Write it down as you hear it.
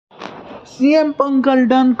CM Punk का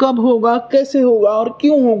return कब होगा, कैसे होगा और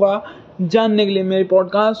क्यों होगा, जानने के लिए मेरे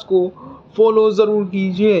पॉडकास्ट को फॉलो ज़रूर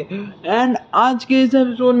कीजिए। एंड आज के इस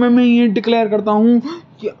एपिसोड में मैं ये डिक्लेयर करता हूँ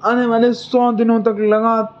कि आने वाले 100 दिनों तक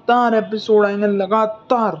लगातार एपिसोड आएंगे,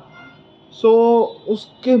 लगातार।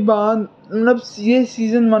 उसके बाद मतलब ये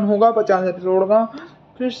सीज़न 1 होगा 50 एपिसोड का,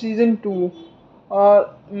 फिर सीज़न 2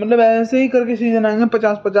 और मतलब ऐसे ही करके सीज़न आएंगे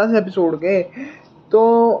 50 एपिसोड के। तो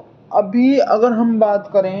अभी अगर हम बात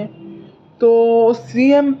करें तो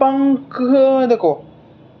सीएम पंक, देखो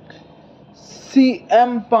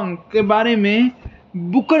सीएम पंक के बारे में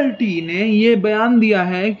बुकर टी ने ये बयान दिया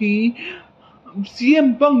है कि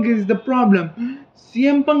CM Punk is the problem.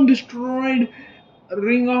 CM Punk destroyed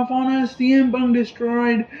ring of honour, CM Punk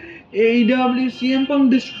destroyed AEW, CM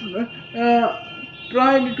Punk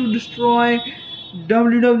tried to destroy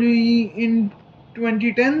WWE in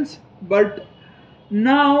 2010s, but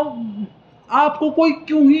now आपको कोई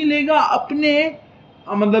क्यों ही लेगा अपने,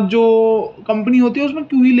 मतलब जो कंपनी होती है उसमें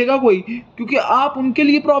क्यों ही लेगा कोई, क्योंकि आप उनके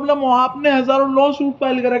लिए प्रॉब्लम हो। आपने हजारों लॉ सूट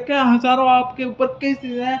फाइल कर रखे हैं, हजारों आपके ऊपर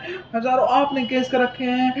केसेस हैं, हजारों आपने केस कर रखे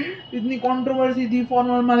हैं। इतनी कंट्रोवर्सी थी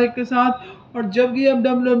फॉर्मर मालिक के साथ, और जबकि अब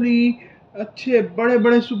WWE अच्छे बड़े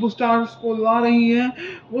बड़े सुपरस्टार्स को ला रही है,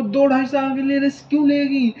 वो 2-2.5 साल के लिए रिस्क क्यों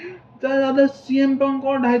लेगी। ज़्यादा सीएम पंक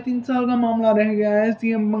और 2.5-3 साल का मामला रह गया है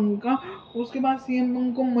सीएम पंक का, उसके बाद सीएम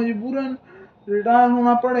पंक को मजबूरन रिटायर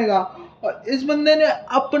होना पड़ेगा। और इस बंदे ने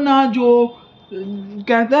अपना जो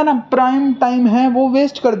कहते हैं ना प्राइम टाइम है वो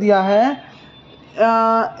वेस्ट कर दिया है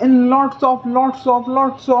in lots of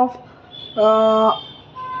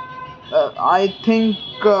I think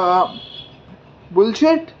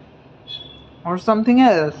bullshit और समथिंग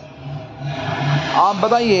एल्स। आप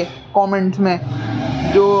बताइए कमेंट्स में,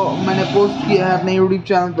 जो मैंने पोस्ट किया है अपने यूट्यूब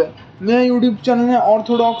चैनल पे। मेरा यूट्यूब चैनल है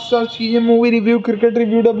ऑर्थोडॉक्स, सर्च कीजिए, movie review, cricket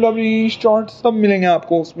review, WWE shorts सब मिलेंगे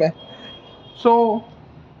आपको उसमें।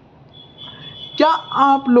 क्या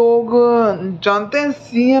आप लोग जानते हैं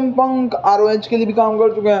सीएम पंक ROH के लिए भी काम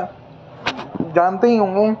कर चुके हैं, जानते ही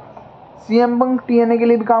होंगे। सीएम पंक TNA के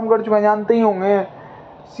लिए भी काम कर चुके हैं, जानते ही होंगे।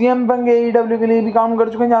 सीएम पंक AEW के लिए भी काम कर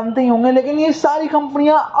चुके हैं, जानते ही होंगे। लेकिन ये सारी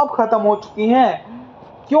कंपनियां अब खत्म हो चुकी हैं।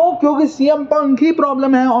 क्यों? क्योंकि सीएम पंक ही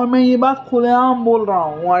प्रॉब्लम है, और मैं ये बात खुलेआम बोल रहा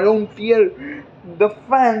हूँ। I don't fear the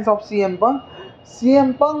fans of CM Punk.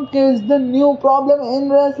 CM Punk is the new problem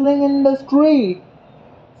in wrestling industry.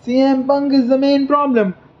 CM Punk is the main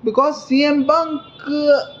problem, because CM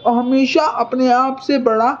Punk हमेशा अपने आप से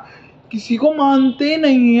बड़ा किसी को मानते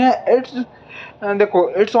नहीं है। देखो,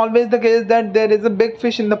 it's always the case that there is a big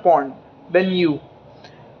fish in the pond then you.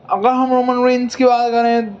 अगर हम रोमन रेंस की बात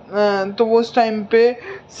करें तो वो उस टाइम पे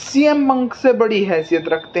सीएम पंक से बड़ी हैसियत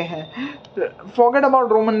रखते हैं। Forget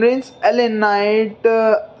about Roman Reigns, LA Knight,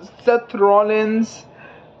 Seth Rollins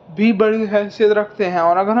भी बड़ी हैसियत रखते हैं।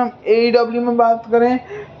 और अगर हम AEW में बात करें,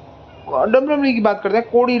 WWE की बात करते हैं,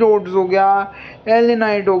 कोडी रोड्स हो गया, LA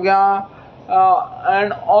नाइट हो गया,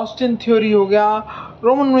 एंड ऑस्टिन थ्योरी हो गया,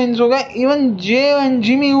 रोमन रेंस हो गया, even Jey and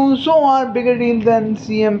Jimmy Uso are bigger deal than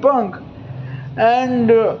CM punk.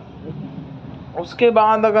 And उसके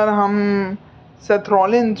बाद अगर हम सेथ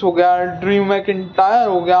रॉलिंस हो गया, ड्रीम मैकिंटायर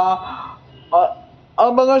हो गया, और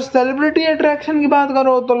अब अगर सेलिब्रिटी अट्रैक्शन की बात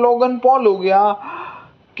करो तो लोगन पॉल हो गया,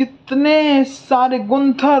 कितने सारे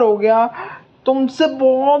गुंथर हो गया, तुमसे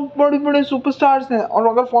बहुत बड़े बड़े सुपरस्टार्स हैं। और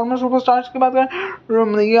अगर फॉर्मर सुपरस्टार्स की बात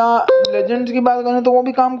करें या लेजेंड्स की बात करें तो वो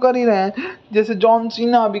भी काम कर ही रहे हैं। जैसे जॉन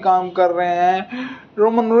सीना भी काम कर रहे हैं,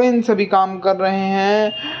 रोमन रेंस अभी काम कर रहे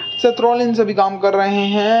हैं, सेथ रॉलिंस अभी काम कर रहे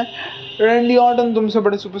हैं, रैंडी ऑर्टन तुमसे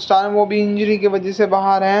बड़े सुपरस्टार हैं, वो भी इंजरी की वजह से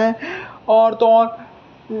बाहर हैं। और तो और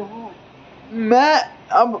मैं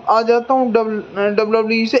अब आ जाता हूँ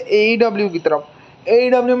WWE से AEW की तरफ।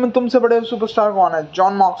 AEW में तुमसे बड़े सुपरस्टार कौन है?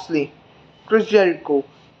 John Moxley, Chris Jericho,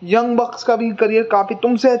 young बक्स का भी करियर काफ़ी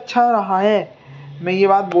तुमसे अच्छा रहा है। मैं ये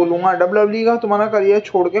बात बोलूँगा, WWE का तुम्हारा करियर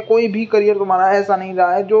छोड़ के कोई भी करियर तुम्हारा ऐसा नहीं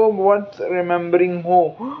रहा है जो वर्थ रिमेम्बरिंग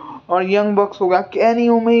हो। और यंग बक्स हो गया, केनी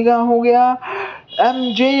ओमेगा हो गया,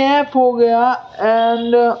 MJF हो गया,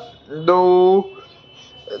 एंड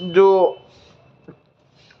जो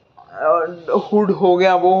हुड हो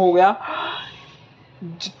गया, वो हो गया।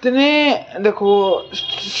 जितने देखो,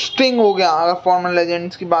 स्टिंग हो गया अगर फॉर्मर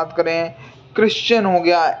लेजेंड्स की बात करें, क्रिश्चियन हो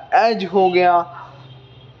गया, एज हो गया,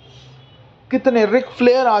 कितने रिक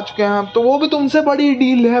फ्लेयर आ चुके हैं, तो वो भी तुमसे बड़ी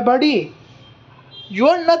डील है बड़ी। You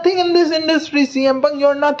are nothing in this industry CM punk, you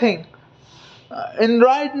are nothing in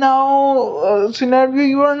right now scenario.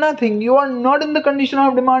 You are nothing. You are not in the condition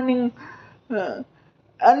of demanding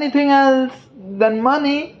anything else than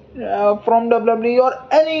money from WWE or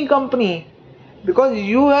any company, because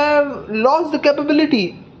you have lost the capability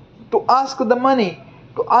to ask the money.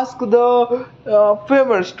 to ask the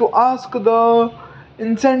favors, to ask the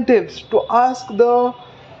incentives, to ask the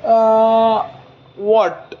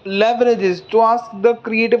what leverages, to ask the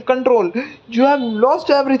creative control. You have lost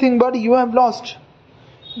everything, buddy. You have lost.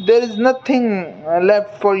 There is nothing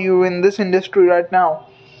left for you in this industry right now.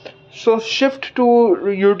 So shift to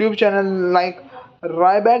YouTube channel like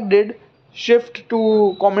Ryback did. Shift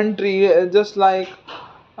to commentary just like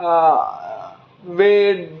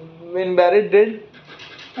Wayne Barrett did.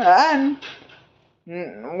 And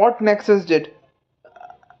what Nexus did.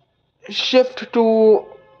 Shift to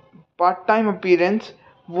part-time appearance.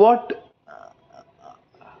 What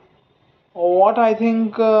I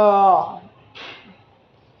think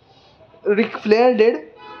Ric Flair did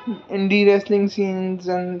indie wrestling scenes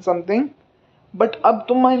and something. But अब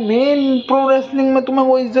तुम्हें main pro wrestling में तुम्हें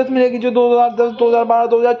वो इज्जत मिलेगी जो 2010, 2012,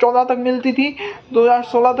 2014 तक मिलती थी,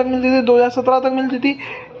 2016 तक मिलती थी, 2017 तक मिलती थी.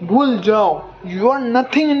 भूल जाओ. You are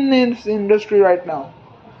nothing in this industry right now.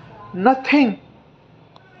 Nothing.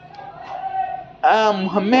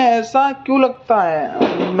 हमें ऐसा क्यों लगता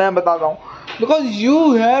है, मैं बताता हूँ. Because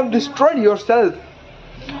you have destroyed your self.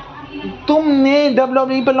 तुमने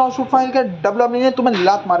WWE पे लॉसूट फाइल किया, WWE ने तुम्हें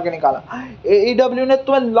लात मार के निकाला, AEW ने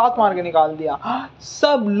तुम्हें लात मार के निकाल दिया.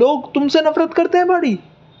 सब लोग तुमसे नफरत करते हैं बड़ी.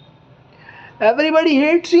 Everybody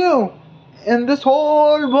hates you in this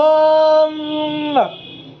whole world.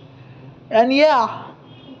 And yeah,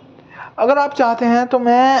 अगर आप चाहते हैं तो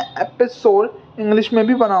मैं एपिसोड इंग्लिश में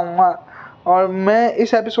भी बनाऊंगा और मैं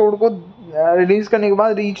इस एपिसोड को रिलीज करने के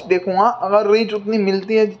बाद रीच देखूंगा. अगर रीच उतनी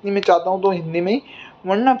मिलती है जितनी मैं चाहता हूँ तो हिंदी में ही,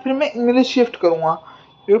 वरना फिर मैं इंग्लिश शिफ्ट करूंगा.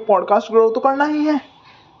 ये पॉडकास्ट ग्रो तो करना ही है,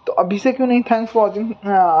 तो अभी से क्यों नहीं. Thanks for watching.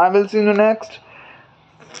 I will see you next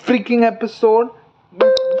freaking episode.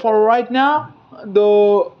 But for right now the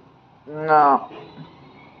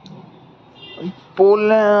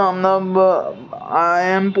poll, I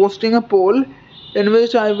am posting a poll in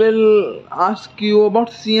which I will ask you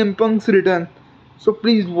about CM Punk's return. So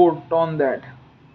please vote on that.